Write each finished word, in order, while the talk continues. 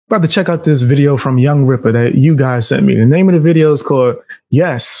About to check out this video from Young Ripper that you guys sent me. The name of the video is called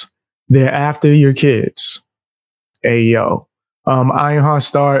 "Yes, They're After Your Kids." Hey yo, Ironheart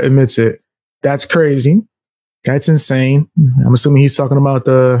star admits it. That's crazy. That's insane. I'm assuming he's talking about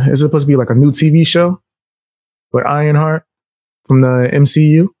is it supposed to be like a new TV show with Ironheart from the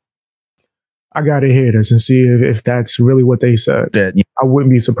MCU? I gotta hear this and see if that's really what they said. I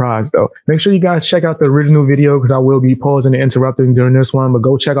wouldn't be surprised though. Make sure you guys check out the original video because I will be pausing and interrupting during this one. But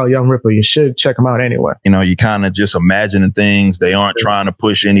go check out Young Ripper. You should check him out anyway. You know, you kind of just imagining things. They aren't trying to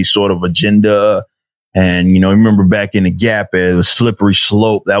push any sort of agenda. And, you know, remember back in the Gap, it was slippery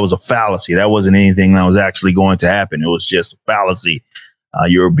slope. That was a fallacy. That wasn't anything that was actually going to happen. It was just a fallacy.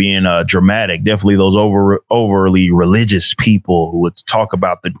 You're being dramatic. Definitely those overly religious people who would talk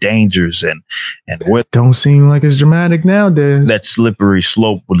about the dangers and what don't seem like it's dramatic nowadays. That slippery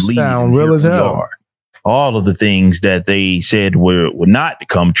slope would lead. Sound real as hell. All of the things that they said would not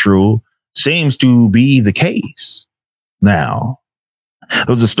come true seems to be the case now. There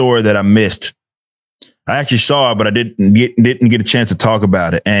was a story that I missed. I actually saw it, but I didn't get a chance to talk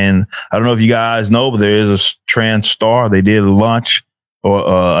about it. And I don't know if you guys know, but there is a trans star. They did launch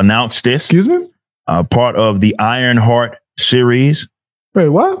or announced this. Excuse me? Part of the Ironheart series. Wait,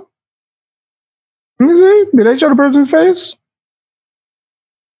 what? Let me see. Did they show the person's face?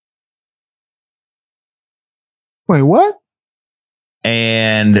 Wait, what?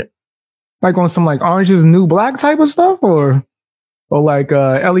 And like on some like Orange is the New Black type of stuff, or like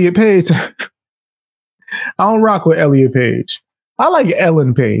Elliot Page. I don't rock with Elliot Page. I like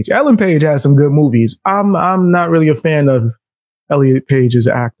Ellen Page. Ellen Page has some good movies. I'm not really a fan of Elliot Page's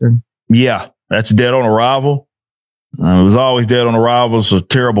acting. Yeah, that's Dead on Arrival. It was always Dead on Arrival. It's a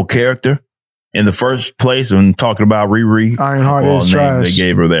terrible character in the first place. And talking about Riri, Ironheart is trash. They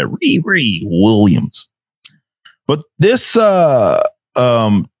gave her that Riri Williams. But this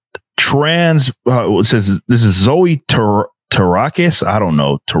trans says this is Zoe Tarakis. I don't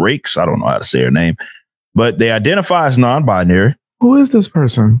know Tarakis. I don't know how to say her name, but they identify as non-binary. Who is this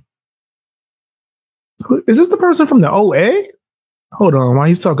person? Is this the person from the OA? Hold on, while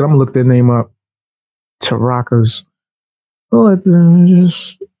he's talking, I'm gonna look their name up. Tarakis. Oh,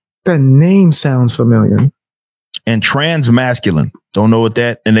 just that name sounds familiar. And trans masculine. Don't know what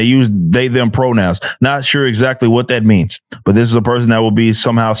that, and they use they, them pronouns. Not sure exactly what that means, but this is a person that will be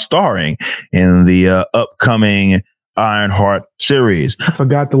somehow starring in the upcoming Ironheart series. I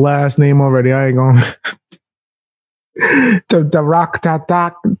forgot the last name already. I ain't gonna.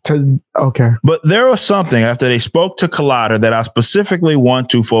 Okay. But there was something after they spoke to Collider that I specifically want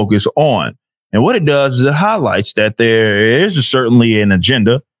to focus on. And what it does is it highlights that there is certainly an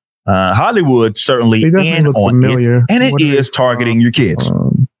agenda. Hollywood certainly in on familiar. It, and it is targeting your kids.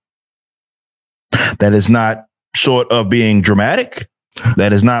 That is not sort of being dramatic.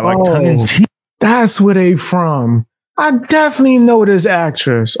 That is not like tongue in cheek. That's where they from. I definitely know this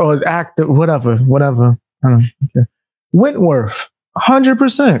actress or actor, whatever. I don't know. Okay. Wentworth,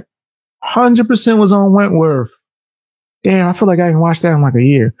 100%. 100% was on Wentworth. Damn, I feel like I haven't watched that in like a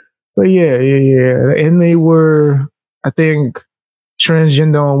year. But yeah. And they were, I think,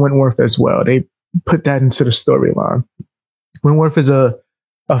 transgender on Wentworth as well. They put that into the storyline. Wentworth is a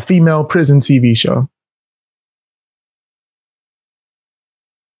female prison TV show.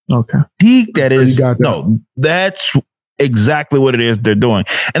 Okay. That is, no, that's exactly what it is they're doing.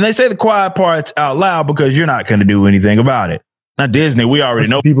 And they say the quiet parts out loud because you're not going to do anything about it. Not Disney. We already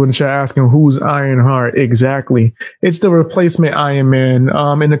know. People in the chat asking who's Ironheart. Exactly. It's the replacement Iron Man.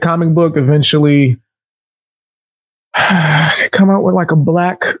 In the comic book, eventually they come out with like a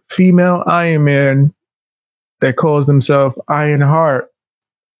black female Iron Man that calls themselves Ironheart.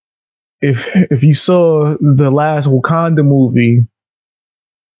 If you saw the last Wakanda movie,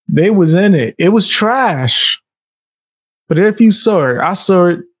 they was in it. It was trash. But if you saw it, I saw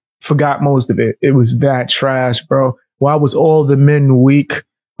it, forgot most of it. It was that trash, bro. Why was all the men weak?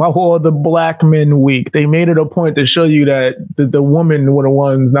 Why were all the black men weak? They made it a point to show you that the women were the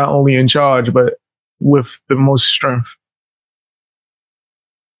ones not only in charge, but with the most strength.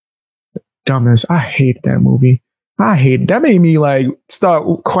 Dumbness. I hate that movie. I hate it. That made me like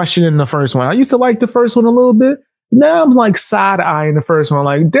start questioning the first one. I used to like the first one a little bit. Now I'm like side-eyeing the first one.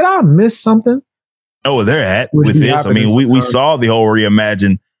 Like, did I miss something? Oh, they're at with this. I mean, we saw the whole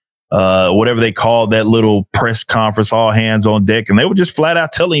reimagine, whatever they called that little press conference, all hands on deck, and they were just flat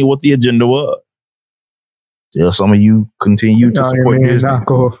out telling you what the agenda was. Still, some of you continue to support Disney.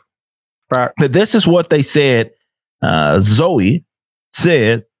 But this is what they said. Zoe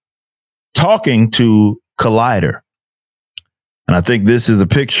said, talking to Collider, and I think this is a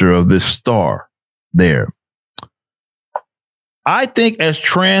picture of this star there. I think as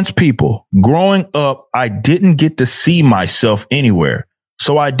trans people growing up, I didn't get to see myself anywhere.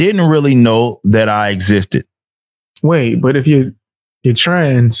 So I didn't really know that I existed. Wait, but if you're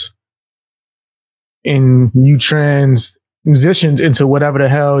trans and you transitioned into whatever the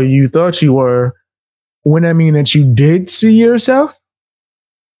hell you thought you were, wouldn't that mean that you did see yourself?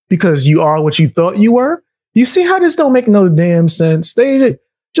 Because you are what you thought you were? You see how this don't make no damn sense? They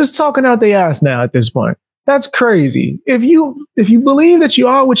just talking out their ass now at this point. That's crazy. If you believe that you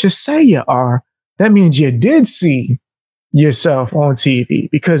are what you say you are, that means you did see yourself on TV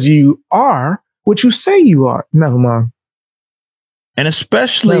because you are what you say you are. Never mind. And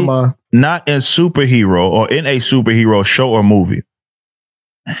especially not in superhero or in a superhero show or movie.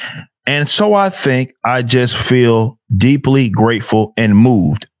 And so I think I just feel deeply grateful and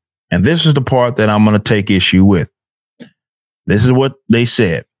moved. And this is the part that I'm going to take issue with. This is what they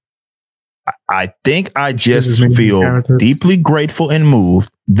said. I think I just feel deeply grateful and moved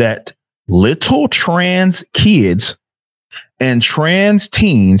that little trans kids and trans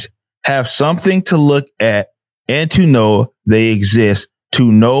teens have something to look at and to know they exist,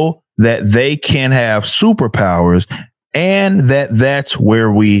 to know that they can have superpowers and that that's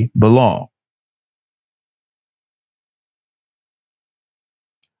where we belong.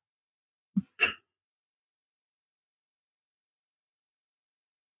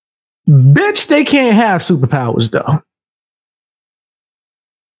 Bitch, they can't have superpowers though.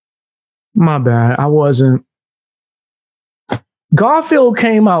 My bad. I wasn't. Garfield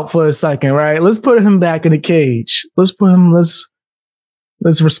came out for a second, right? Let's put him back in the cage. Let's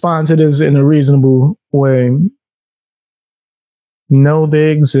respond to this in a reasonable way. Know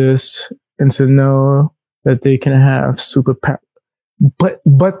they exist and to know that they can have superpowers.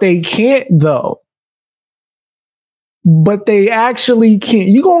 But they can't though. But they actually can't.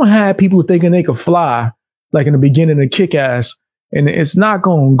 You're going to have people thinking they could fly, like in the beginning of Kick-Ass, and it's not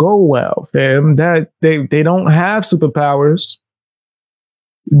going to go well, fam. That they don't have superpowers.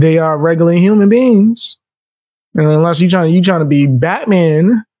 They are regular human beings. And unless you're trying to be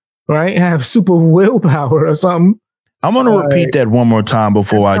Batman, right? Have super willpower or something. I'm going to repeat that one more time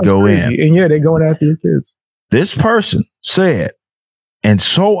before I go in. And yeah, they're going after your kids. This person said, and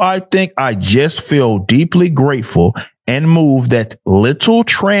so I think I just feel deeply grateful and moved that little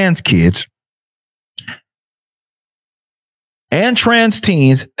trans kids and trans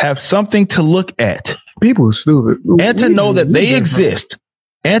teens have something to look at. People are stupid. And to know that they exist.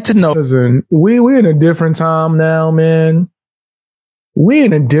 And to know. Listen, we're in a different time now, man. We're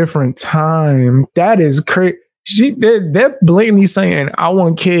in a different time. That is crazy. They're blatantly saying, I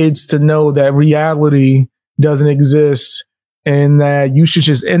want kids to know that reality doesn't exist and that you should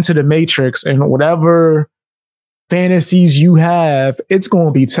just enter the matrix and whatever fantasies you have, it's going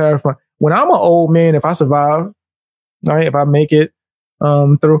to be terrifying. When I'm an old man, if I survive, right, if I make it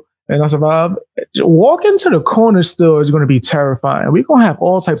through and I survive, walking to the corner store is going to be terrifying. We're going to have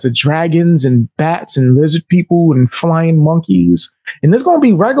all types of dragons and bats and lizard people and flying monkeys. And there's going to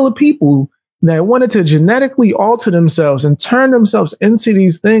be regular people that wanted to genetically alter themselves and turn themselves into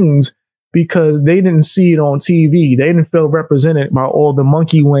these things because they didn't see it on TV. They didn't feel represented by all the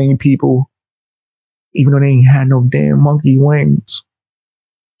monkey wing people, even though they ain't had no damn monkey wings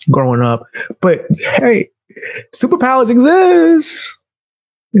growing up. But hey, superpowers exist.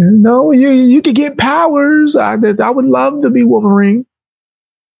 You know, you could get powers. I would love to be Wolverine.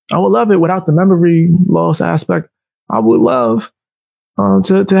 I would love it without the memory loss aspect. I would love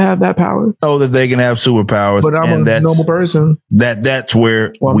to have that power. Know that they can have superpowers. But I'm a normal person. That's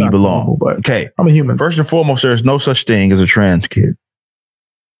where we belong. Normal, but okay. I'm a human. First and foremost, there's no such thing as a trans kid.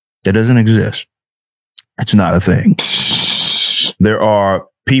 That doesn't exist. It's not a thing. There are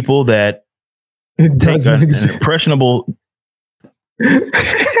people that take an impressionable.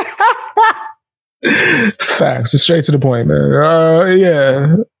 Facts. It's straight to the point,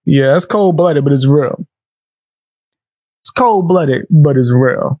 man. Yeah, it's cold-blooded, but it's real. It's cold-blooded, but it's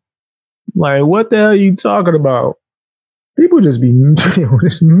real. Like, what the hell are you talking about? People just be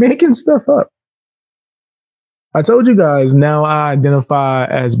just making stuff up. I told you guys, now I identify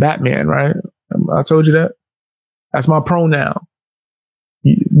as Batman, right? I told you that. That's my pronoun.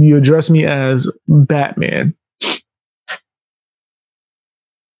 You address me as Batman.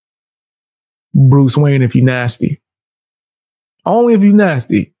 Bruce Wayne if you nasty. Only if you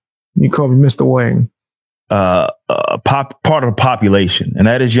nasty. You call me Mr. Wayne. Part of the population, and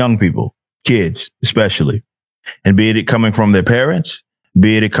that is young people, kids especially. And be it coming from their parents,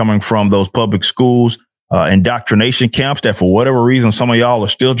 be it coming from those public schools, indoctrination camps that for whatever reason some of y'all are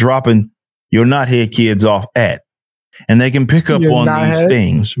still dropping your knothead kids off at. And they can pick up on these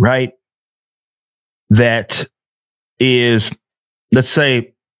things, right? That is let's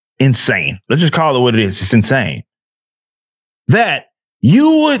say, insane. Let's just call it what it is. It's insane. That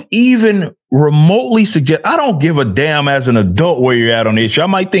you would even remotely suggest, I don't give a damn as an adult where you're at on the issue. I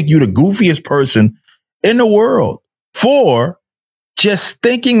might think you're the goofiest person in the world for just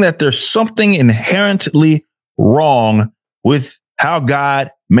thinking that there's something inherently wrong with how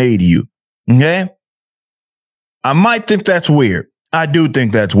God made you. Okay? I might think that's weird. I do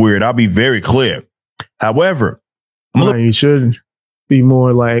think that's weird. I'll be very clear. However, you should be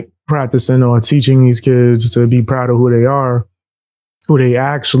more like practicing or teaching these kids to be proud of who they are, who they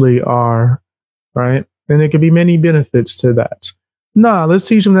actually are, right? And there could be many benefits to that. Nah, let's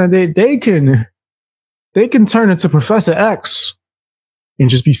teach them that they can turn into Professor X and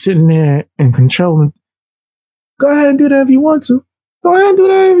just be sitting there and controlling. Go ahead and do that if you want to. Go ahead and do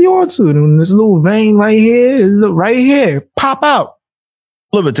that if you want to. And this little vein right here, pop out.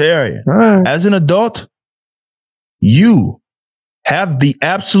 Libertarian. Right. As an adult, you have the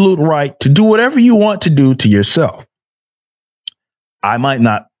absolute right to do whatever you want to do to yourself. I might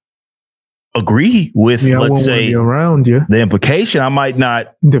not agree with, let's say, around you. The implication. I might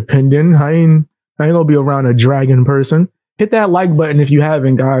not. Depending, I ain't gonna be around a dragon person. Hit that like button if you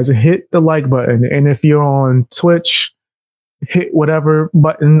haven't, guys. Hit the like button. And if you're on Twitch, hit whatever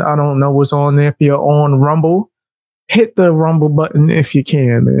button. I don't know what's on there. If you're on Rumble, hit the Rumble button if you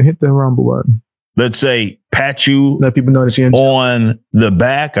can, man. Hit the Rumble button. Let's say, pat you, let people know that you're on the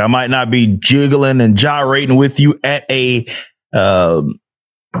back. I might not be jiggling and gyrating with you at a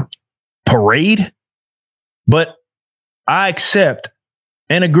parade, but I accept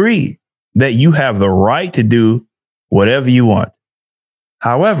and agree that you have the right to do whatever you want.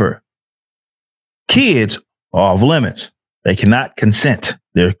 However, kids are off limits. They cannot consent.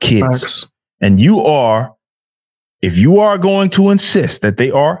 They're kids. Facts. And if you are going to insist that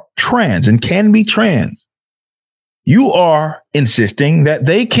they are trans and can be trans, you are insisting that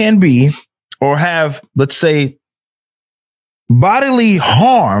they can be or have, let's say, bodily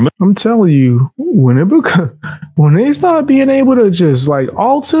harm. I'm telling you, when they start being able to just like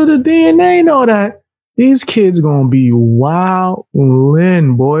alter the DNA and all that, these kids gonna be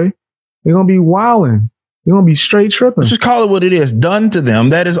wildin', boy. They're gonna be wildin'. They're gonna be straight tripping. Let's just call it what it is. Done to them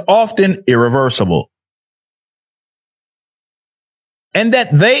that is often irreversible. And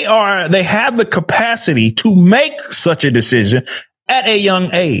that they have the capacity to make such a decision at a young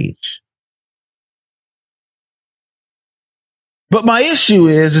age. But my issue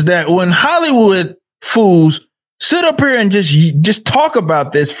is that when Hollywood fools sit up here and just talk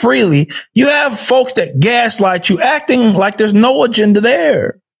about this freely, you have folks that gaslight you, acting like there's no agenda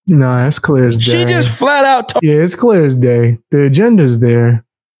there. Nah, it's clear as day. She just flat out. Yeah, it's clear as day. The agenda's there,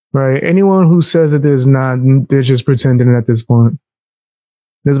 right? Anyone who says that there's not, they're just pretending at this point.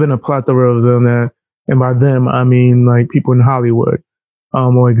 There's been a plethora of them that, and by them, I mean like people in Hollywood,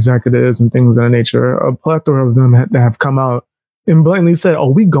 or executives and things of that nature. A plethora of them that have come out and blatantly said, "Oh,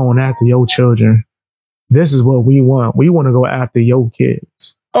 we going after your children. This is what we want. We want to go after your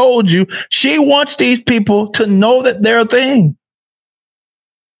kids." Told you, she wants these people to know that they're a thing.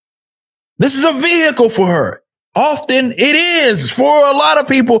 This is a vehicle for her. Often it is for a lot of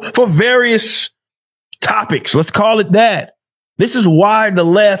people for various topics. Let's call it that. This is why the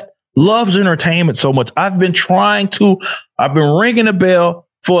left loves entertainment so much. I've been ringing a bell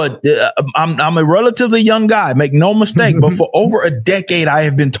for, I'm a relatively young guy, make no mistake, but for over a decade, I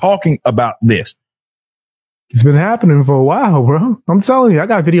have been talking about this. It's been happening for a while, bro. I'm telling you, I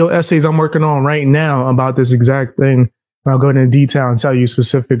got video essays I'm working on right now about this exact thing. I'll go into detail and tell you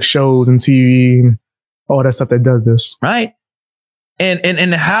specific shows and TV and all that stuff that does this. Right.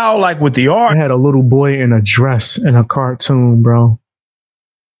 And how, like with the art, I had a little boy in a dress in a cartoon, bro.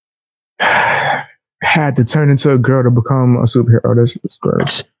 Had to turn into a girl to become a superhero. This is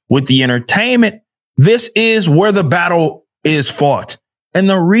great. With the entertainment, this is where the battle is fought. And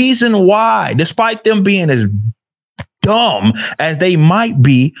the reason why, despite them being as dumb as they might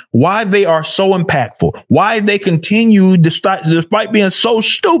be, why they are so impactful, why they continue, despite being so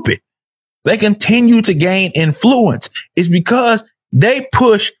stupid, they continue to gain influence, is because they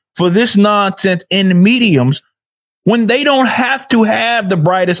push for this nonsense in mediums when they don't have to have the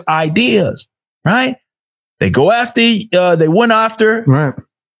brightest ideas, right? They go after, they went after. Right.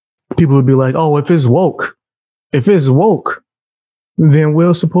 People would be like, oh, if it's woke, then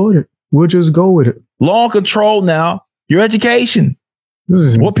we'll support it. We'll just go with it. Law and control now, your education. This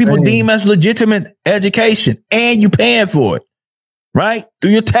is what people deem as legitimate education, and you paying for it, right?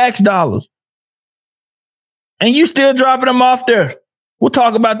 Through your tax dollars. And you still dropping them off there. We'll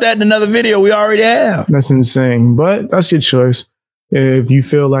talk about that in another video we already have. That's insane, but that's your choice. If you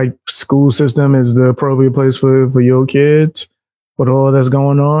feel like school system is the appropriate place for your kids, with all that's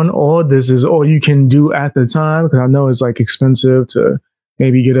going on, or this is all you can do at the time, because I know it's like expensive to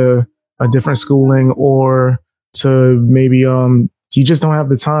maybe get a different schooling, or to maybe you just don't have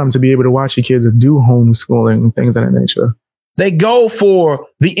the time to be able to watch your kids or do homeschooling and things of that nature. They go for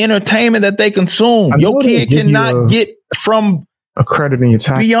the entertainment that they consume. Your kid cannot get from a credit in your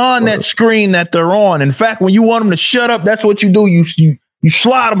tax beyond that screen that they're on. In fact, when you want them to shut up, that's what you do. You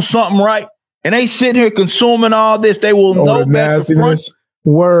slide them something, right? And they sit here consuming all this. They will know back to front.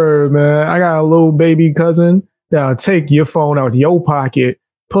 Word, man. I got a little baby cousin that'll take your phone out of your pocket,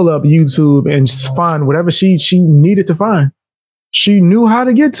 pull up YouTube, and just find whatever she needed to find. She knew how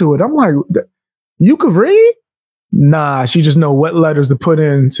to get to it. I'm like, you could read? Nah, she just know what letters to put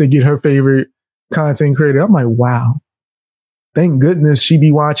in to get her favorite content creator. I'm like, wow. Thank goodness she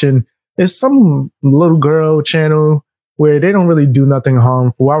be watching. There's some little girl channel where they don't really do nothing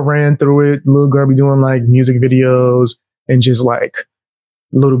harmful. I ran through it. Little girl be doing like music videos and just like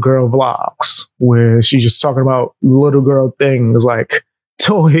little girl vlogs where she's just talking about little girl things like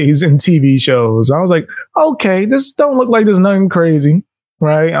toys and TV shows. I was like, okay, this don't look like there's nothing crazy,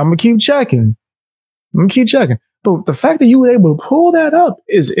 right? I'm gonna keep checking. But the fact that you were able to pull that up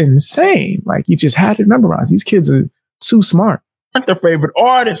is insane. Like, you just had it memorized. These kids are too smart. Their favorite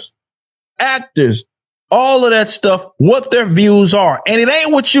artists, actors, all of that stuff, what their views are. And it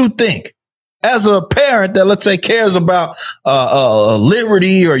ain't what you think. As a parent that, let's say, cares about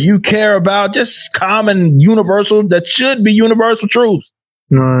liberty, or you care about just common universal, that should be universal truths.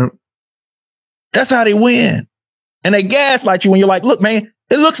 Right. That's how they win. And they gaslight you when you're like, look, man,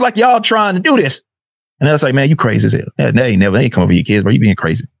 it looks like y'all trying to do this. And they'll say, man, you crazy as hell. Yeah, they ain't coming for your kids, bro. You being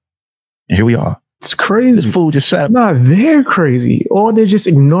crazy. And here we are. It's crazy. This fool just sat up. Nah, they're crazy. Or they're just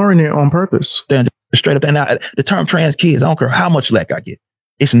ignoring it on purpose. They're straight up. And now, the term trans kids, I don't care how much slack I get.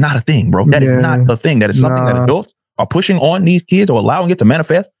 It's not a thing, bro. That is not a thing. That is something that adults are pushing on these kids, or allowing it to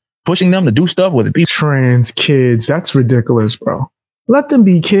manifest, pushing them to do stuff with it. Trans kids. That's ridiculous, bro. Let them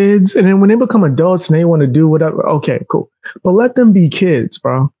be kids. And then when they become adults and they want to do whatever, okay, cool. But let them be kids,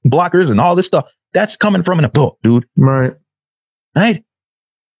 bro. Blockers and all this stuff. That's coming from an adult, dude. Right. Right?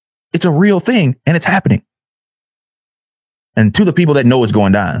 It's a real thing, and it's happening. And to the people that know it's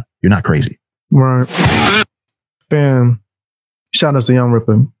going down, you're not crazy. Right. Bam. Shout out to Young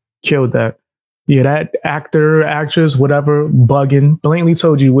Ripper. Killed that. Yeah, that actor, actress, whatever, bugging. Blatantly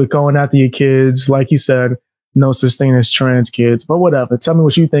told you we're going after your kids. Like you said, no such thing as trans kids. But whatever. Tell me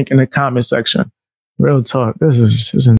what you think in the comment section. Real talk. This is